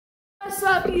What's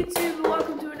up, YouTube?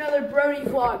 Welcome to another Brody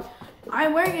vlog.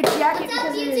 I'm wearing a jacket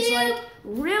because it is like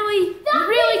really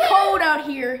cold out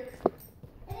here.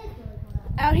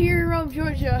 Out here in Rome,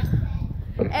 Georgia.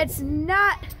 It's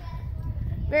not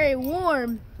very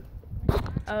warm.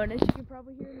 Oh, and as you can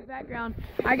probably hear in the background,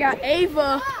 I got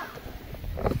Ava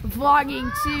vlogging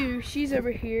too. She's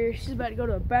over here. She's about to go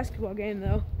to a basketball game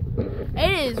though.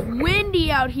 It is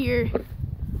windy out here.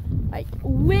 Like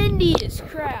windy as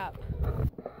crap.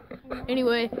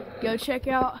 Anyway, go check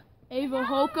out Ava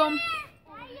Holcomb.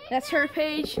 That's her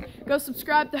page. Go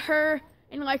subscribe to her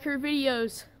and like her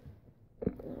videos.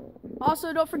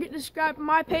 Also, don't forget to subscribe to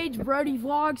my page, Brody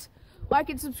Vlogs. Like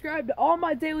and subscribe to all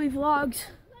my daily vlogs.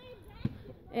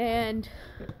 And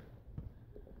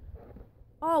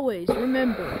always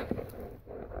remember,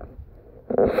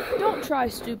 don't try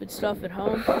stupid stuff at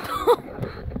home.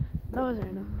 That was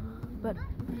random. But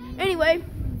anyway,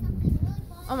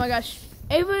 oh my gosh.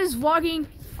 Ava is vlogging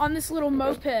on this little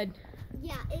moped.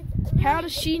 Yeah, it's really, how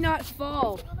does she not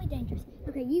fall? It's probably dangerous.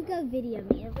 Okay, you go video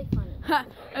me. It'll be funny. Ha,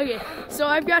 okay, so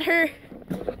I've got her,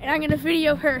 and I'm gonna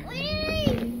video her.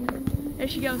 Whee! There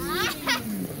she goes.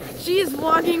 She is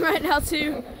vlogging right now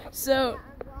too, so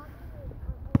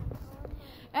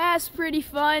that's pretty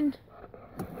fun.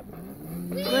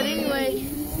 But anyway,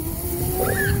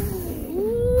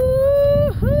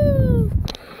 woohoo!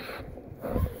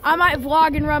 I might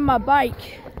vlog and run my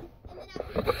bike.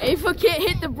 Ava can't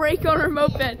hit the brake on her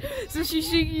moped, so she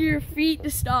should use your feet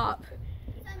to stop.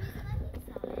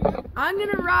 I'm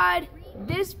gonna ride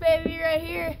this baby right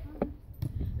here.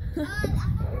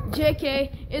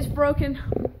 JK, it's broken.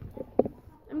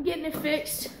 I'm getting it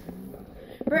fixed.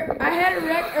 I had a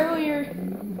wreck earlier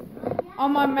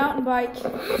on my mountain bike,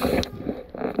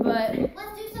 but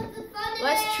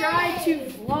let's try to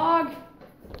vlog.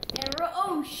 And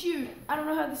oh shoot, I don't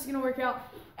know how this is gonna work out.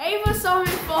 Ava saw me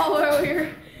fall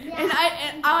earlier, and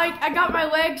I got my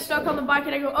leg stuck on the bike,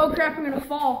 and I go, oh crap, I'm gonna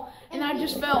fall, and I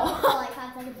just fell.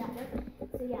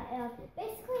 So yeah,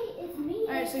 basically it's me.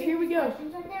 All right, so here we go.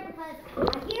 Right there because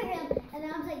I hear him, and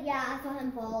then I was like, yeah, I saw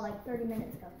him fall like 30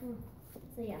 minutes ago.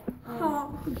 So yeah.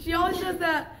 Oh, she always does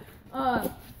that. I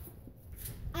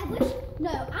wish.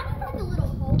 No, I need like a little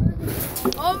holder.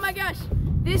 Oh my gosh,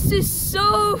 this is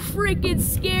so freaking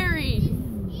scary.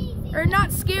 Or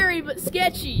not scary, but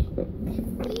sketchy.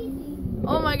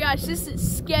 Oh my gosh, this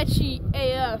is sketchy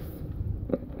AF.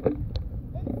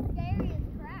 It's scary as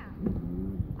crap.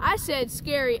 I said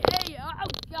scary. Hey, oh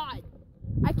God.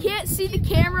 I can't see the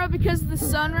camera because of the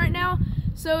sun right now.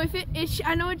 So if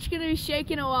I know it's gonna be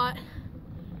shaking a lot.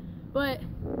 But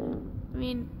I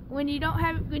mean, when you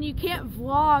can't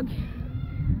vlog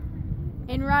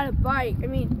and ride a bike, I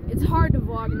mean, it's hard to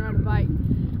vlog and ride a bike.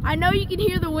 I know you can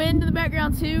hear the wind in the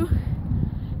background too,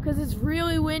 because it's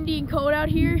really windy and cold out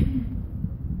here.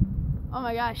 Oh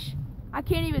my gosh, I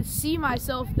can't even see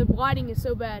myself. The lighting is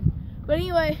so bad. But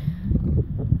anyway,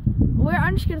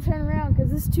 I'm just gonna turn around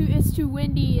because it's too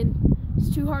windy and it's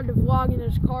too hard to vlog and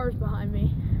there's cars behind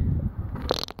me.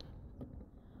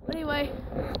 But anyway,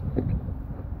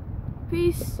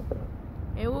 peace,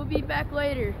 and we'll be back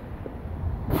later.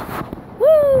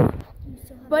 Woo!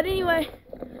 But anyway,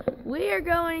 we are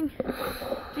going to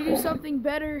do something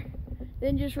better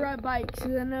than just ride bikes,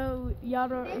 because I know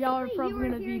y'all are probably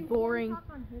going to be boring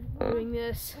doing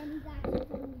this.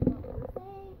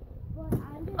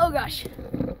 Oh gosh.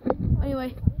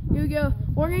 Anyway, here we go.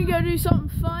 We're going to go do something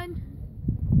fun,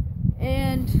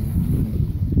 and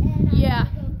yeah.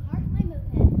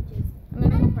 I'm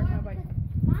going to go park my bike.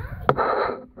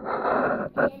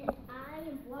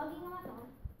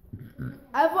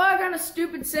 I vlog on a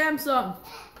stupid Samsung.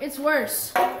 It's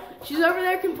worse. She's over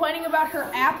there complaining about her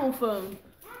Apple phone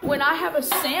when I have a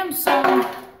Samsung.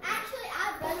 Actually,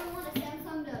 I better want a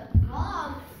Samsung to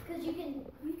vlog because you can.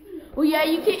 Well, yeah,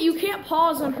 you can't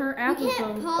pause on her Apple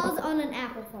phone. You can't pause on an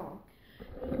Apple phone.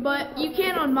 But you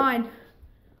can on mine.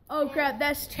 Oh crap,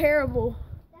 that's terrible.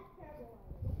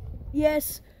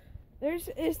 Yes,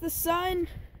 it's the sun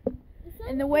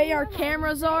and the way our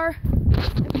cameras are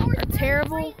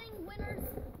terrible.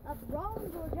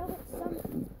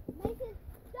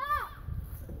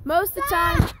 Most of the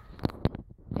time,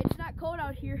 it's not cold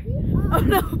out here. Oh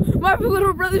no, my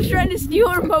little brother's trying to steal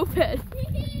our moped.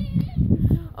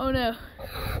 Oh no,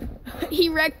 he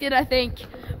wrecked it, I think.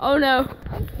 Oh no.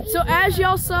 So as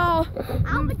y'all saw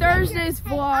Thursday's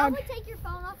vlog,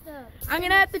 I'm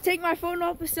gonna have to take my phone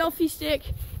off the selfie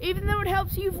stick, even though it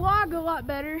helps you vlog a lot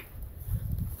better.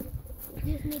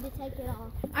 You just need to take it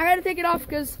off. I gotta take it off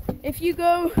because if you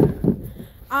go,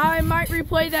 I might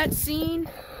replay that scene.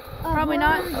 Probably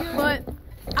not, but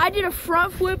I did a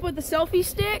front flip with the selfie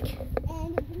stick,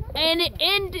 and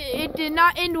it did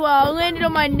not end well. I landed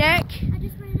on my neck,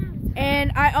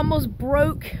 and I almost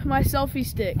broke my selfie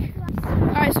stick. All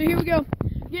right, so here we go.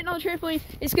 Getting on the trampoline.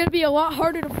 It's gonna be a lot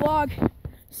harder to vlog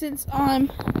since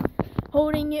I'm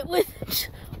holding it with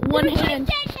one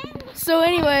hand. So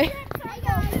anyway,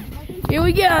 here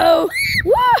we go.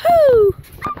 Woohoo!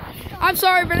 I'm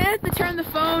sorry, but I have to turn the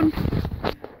phone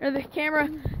or the camera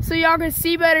so y'all can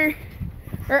see better,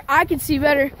 or I can see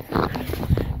better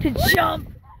to jump,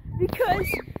 because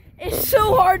it's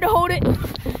so hard to hold it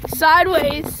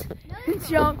sideways and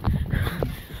jump.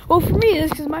 Well, for me, it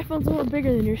is because my phone's a little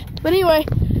bigger than yours. But anyway,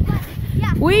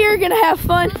 we are gonna have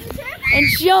fun and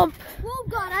jump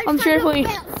on the trampoline.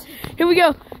 Here we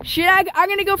go. I'm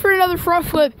gonna go for another front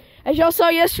flip. As y'all saw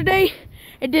yesterday,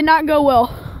 it did not go well.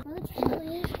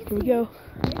 Here we go.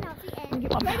 Let me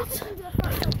get my bounce.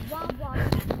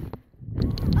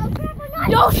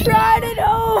 Don't try it at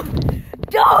home.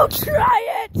 Don't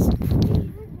try it.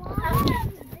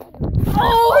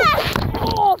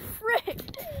 Oh, frick.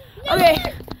 Okay,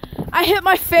 I hit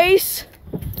my face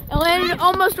and landed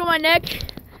almost on my neck.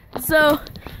 So,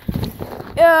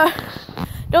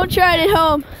 don't try it at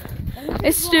home.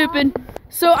 It's stupid.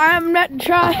 So I'm about to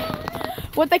try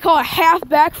what they call a half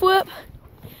backflip.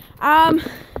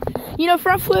 You know,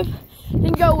 front flip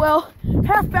didn't go well.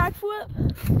 Half backflip.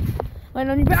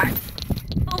 Land on your back.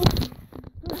 Oh.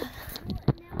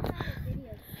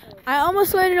 I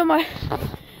almost landed on my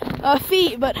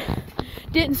feet, but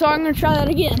didn't, so I'm gonna try that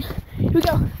again. Here we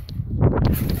go.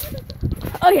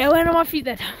 Okay, I landed on my feet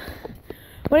that time.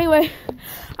 But anyway,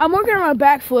 I'm working on my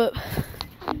backflip,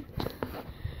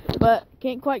 but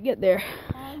can't quite get there.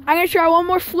 I'm gonna try one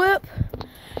more flip.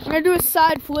 I'm gonna do a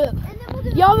side flip.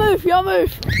 Y'all move, y'all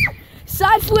move.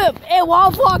 Side flip, and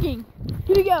while vlogging.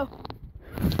 Here we go.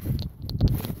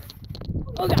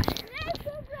 Oh God.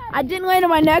 I didn't land on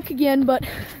my neck again, but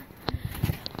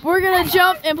we're gonna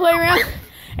jump and play around,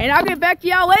 and I'll get back to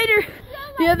y'all later.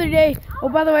 The other day, oh,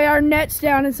 by the way, our net's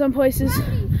down in some places,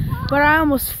 but I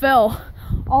almost fell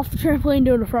off the trampoline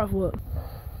doing a front flip.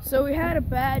 So we had a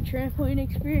bad trampoline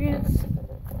experience.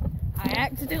 I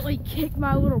accidentally kicked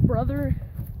my little brother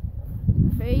in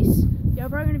the face. Y'all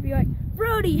probably gonna be like,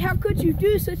 Brody, how could you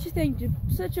do such a thing to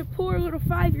such a poor little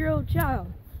 5-year-old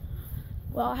child?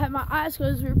 Well, I had my eyes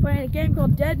closed. We were playing a game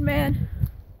called Dead Man.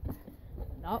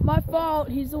 Not my fault.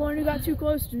 He's the one who got too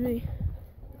close to me.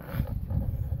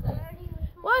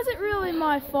 Wasn't really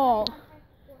my fault,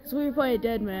 because we were playing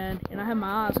Dead Man and I had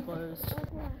my eyes closed.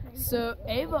 So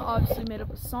Ava obviously made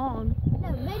up a song.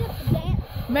 No, made up a dance.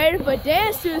 Made up a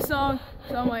dance to a song.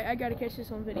 So I'm like, I gotta catch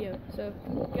this on video. So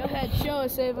go ahead, show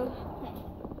us, Ava. Okay.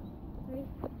 3,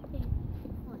 2,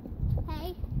 1.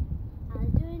 Hey, I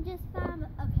was doing just fine.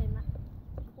 Okay, my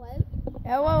quote.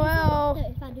 LOL. So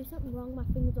if I do something wrong, my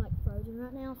fingers are like frozen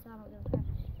right now, so I don't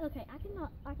know. Okay, I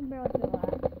can barely do it.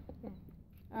 Okay.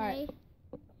 Alright. Hey,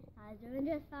 I was doing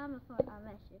just fine before I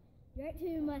messed you. Drank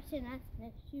too much and I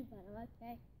messed you, but I'm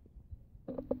okay.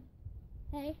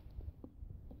 Hey,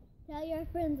 tell your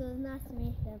friends it was nice to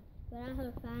meet them, but I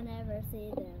hope I never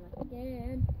see them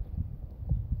again.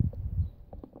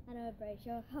 I know it breaks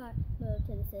your heart, moved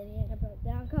to the city in a broke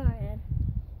down car, and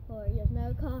 4 years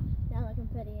no call, now looking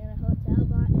pretty in a hotel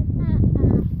bar,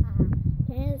 and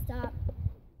I can't stop.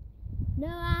 No,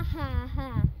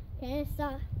 I can't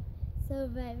stop. So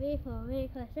baby, pull me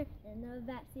closer in the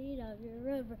backseat of your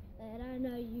Rover that I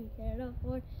know you can't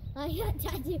afford. I got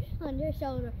tattoo on your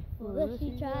shoulder. Well,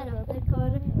 she tried off the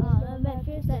corner. All the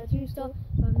mattress that you stole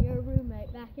from your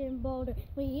roommate back in Boulder.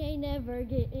 We ain't never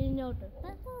getting older.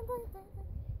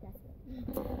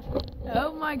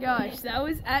 Oh my gosh, that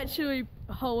was actually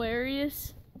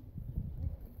hilarious.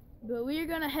 But we are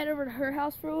gonna head over to her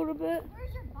house for a little bit.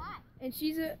 Where's your bike? And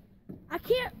I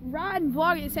can't ride and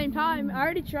vlog at the same time. I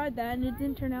already tried that and it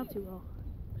didn't turn out too well.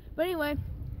 But anyway,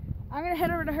 I'm gonna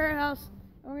head over to her house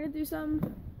and we're gonna do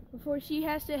something before she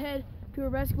has to head to her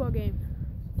basketball game.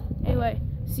 Anyway,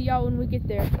 see y'all when we get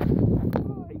there.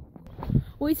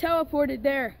 We teleported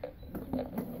there.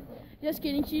 Just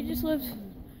kidding, she just lives,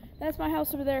 that's my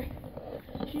house over there.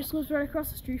 She just lives right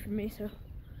across the street from me, so it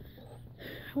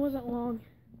wasn't long.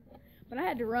 But I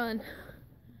had to run,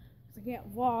 because I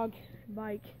can't vlog,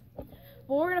 bike.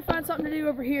 Well, we're gonna find something to do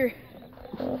over here.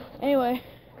 Anyway,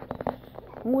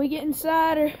 when we get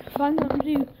inside or find something to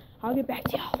do, I'll get back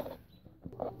to y'all.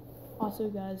 Also,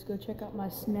 guys, go check out my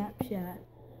Snapchat,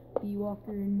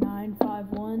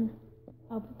 bwalker951.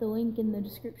 I'll put the link in the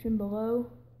description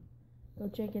below. Go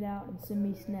check it out and send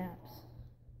me snaps.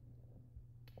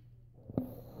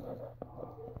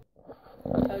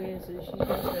 Okay, so she's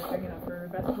gonna start checking out for her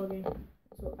basketball game.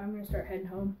 So I'm gonna start heading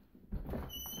home.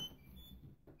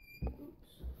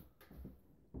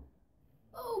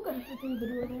 through the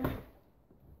door there.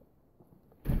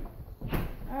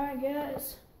 Alright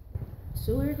guys,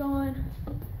 so we're going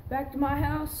back to my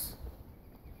house,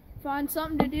 find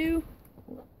something to do,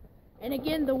 and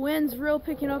again the wind's real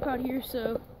picking up out here,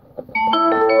 so ooh,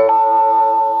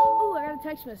 I got a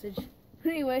text message.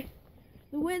 Anyway,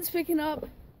 the wind's picking up,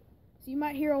 so you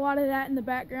might hear a lot of that in the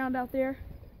background out there,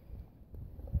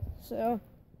 so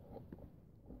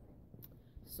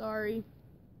sorry,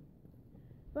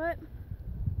 but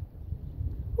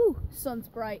whew, sun's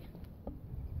bright.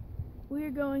 We are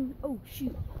going, oh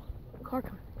shoot, car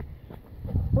coming.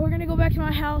 We're gonna go back to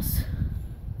my house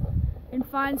and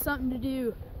find something to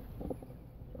do,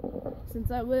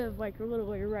 since I live like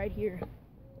literally right here.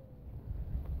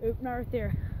 Oop, not right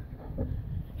there.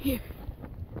 Here.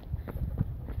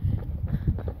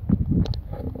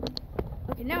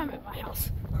 Okay, now I'm at my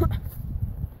house.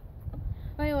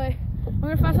 Anyway, I'm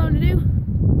gonna find something to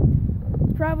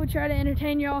do. Probably try to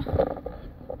entertain y'all,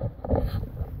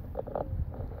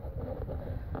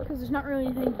 because there's not really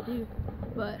anything to do,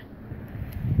 but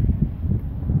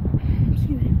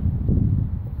excuse me.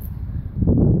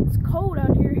 It's cold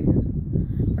out here,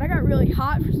 but I got really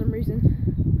hot for some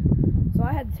reason, so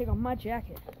I had to take off my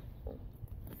jacket.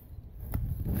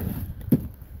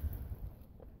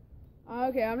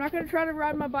 Okay, I'm not gonna try to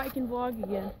ride my bike and vlog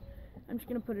again. I'm just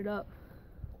gonna put it up.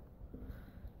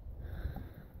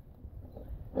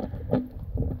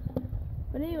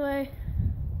 But anyway,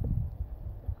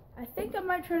 I think I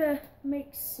might try to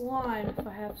make slime if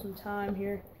I have some time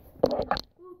here.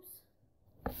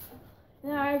 Oops.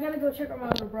 Now I gotta go check on my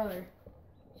older brother.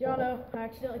 As y'all know, I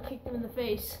accidentally kicked him in the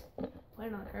face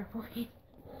playing on a trampoline.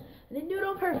 I didn't do it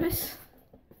on purpose.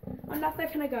 I'm not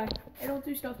that kind of guy. I don't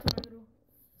do stuff to my little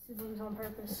siblings on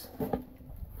purpose.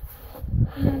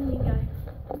 I'm not a mean guy.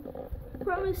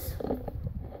 Promise.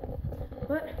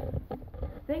 But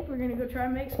I think we're gonna go try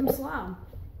and make some slime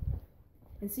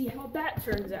and see how that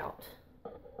turns out.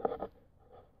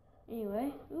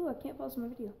 Anyway, ooh, I can't pause my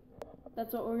video.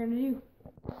 That's what we're gonna do.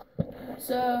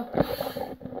 So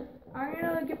I'm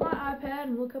gonna get my iPad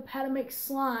and look up how to make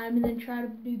slime and then try to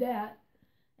do that.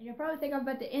 And you'll probably think I'm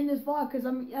about to end this vlog, because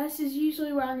this is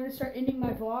usually where I'm gonna start ending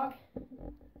my vlog.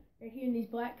 Right here in these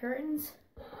black curtains.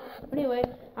 But anyway,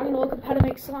 I'm gonna look up how to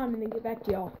make slime and then get back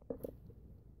to y'all.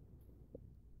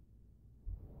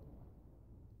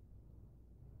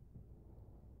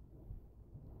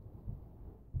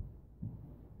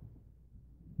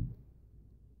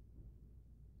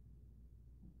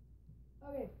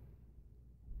 Okay,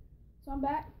 so I'm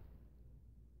back.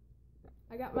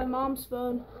 I got my mom's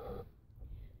phone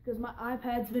because my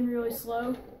iPad's been really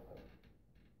slow.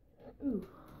 Ooh,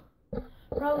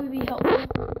 probably be helpful.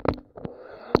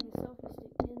 Putting the selfie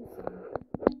stick in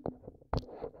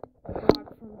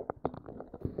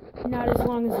from not as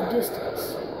long as the distance.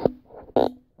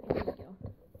 There we go.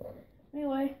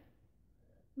 Anyway,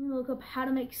 I'm gonna look up how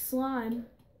to make slime,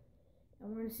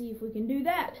 and we're gonna see if we can do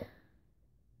that.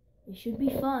 It should be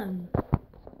fun.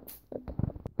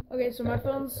 Okay, so my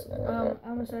phone's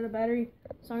almost out of battery,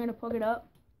 so I'm gonna plug it up.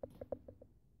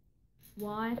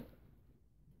 Why?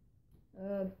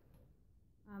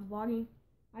 I'm vlogging.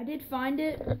 I did find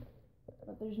it,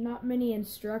 but there's not many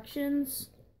instructions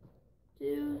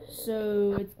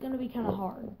so it's gonna be kind of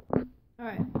hard.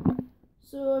 Alright,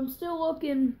 so I'm still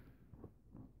looking.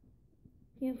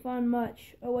 Can't find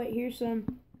much. Oh wait, here's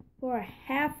some. For a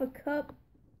half a cup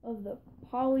of the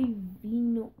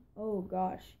polyvinyl, oh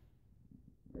gosh,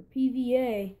 or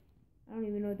PVA, I don't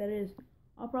even know what that is.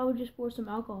 I'll probably just pour some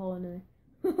alcohol in there.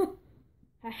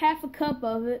 A half a cup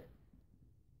of it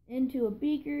into a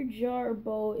beaker, jar, or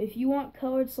bowl. If you want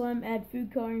colored slime, add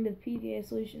food coloring to the PVA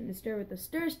solution and stir with a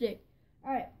stir stick.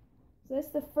 Alright, so that's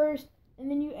the first, and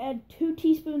then you add 2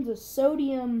 teaspoons of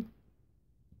sodium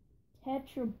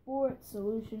tetraborate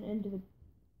solution into the,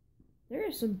 there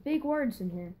are some big words in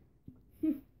here.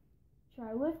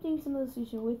 Try lifting some of the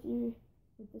solution with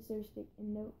the stir stick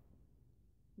and note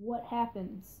what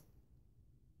happens.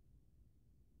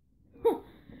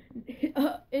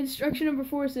 Instruction number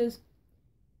 4 says,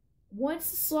 once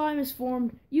the slime is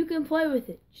formed, you can play with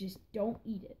it. Just don't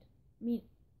eat it. I mean,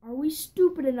 are we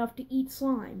stupid enough to eat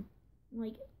slime?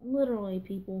 Like, literally,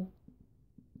 people.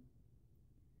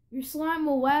 Your slime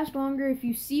will last longer if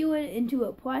you seal it into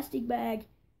a plastic bag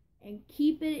and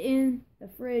keep it in the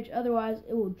fridge. Otherwise,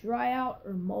 it will dry out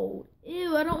or mold.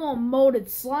 Ew, I don't want molded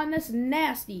slime. That's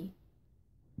nasty.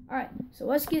 Alright, so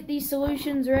let's get these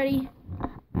solutions ready.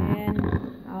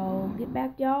 And I'll get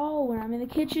back to y'all when I'm in the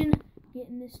kitchen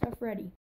getting this stuff ready.